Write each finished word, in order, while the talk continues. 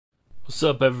What's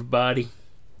up, everybody?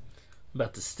 I'm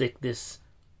about to stick this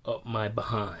up my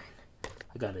behind.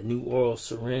 I got a new oral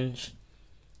syringe,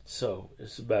 so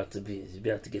it's about to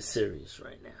get serious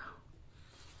right now.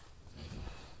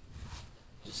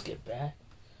 Just get back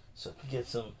so I can get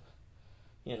some,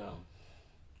 let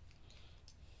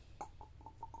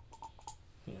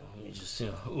me just,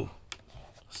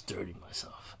 sturdy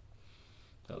myself.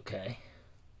 Okay.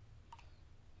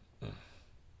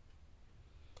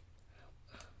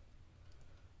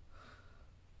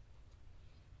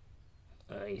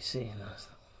 You see,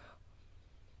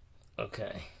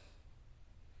 okay.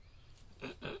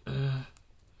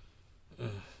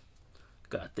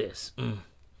 Got this.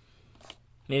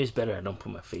 Maybe it's better I don't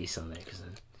put my face on there, because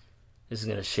then this is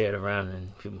gonna share it around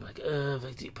and people are like,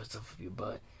 Victor, you put stuff up your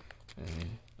butt,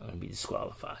 and I'm gonna be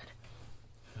disqualified.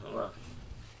 Hold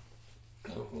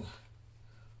on.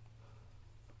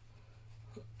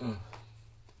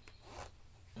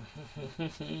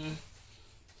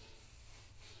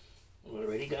 We're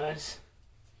ready, guys?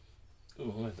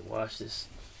 Ooh, I have to wash this.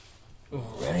 Ooh,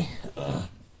 ready?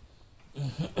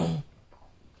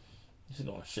 This is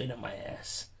going straight up my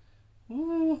ass.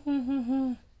 What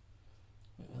the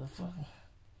fuck?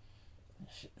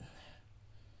 Shit.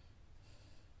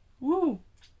 Woo!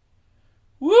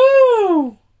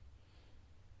 Woo!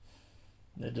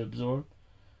 Let it absorb.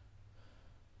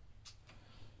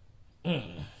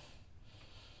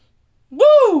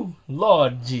 Woo!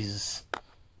 Lord Jesus.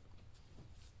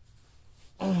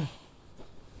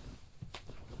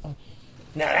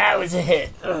 Now that was a hit.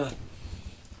 Oh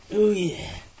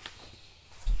yeah.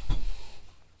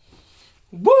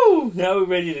 Woo! Now we're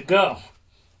ready to go.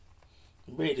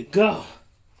 Ready to go.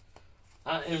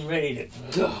 I am ready to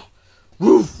go.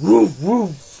 Woof, woof,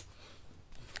 woof.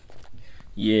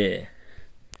 Yeah.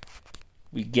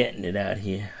 We getting it out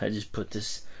here. I just put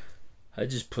this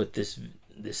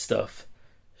stuff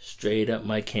straight up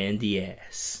my candy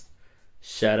ass.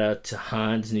 Shout out to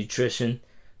Hans Nutrition.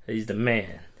 He's the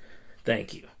man.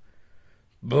 Thank you.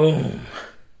 Boom.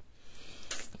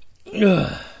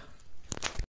 Ugh.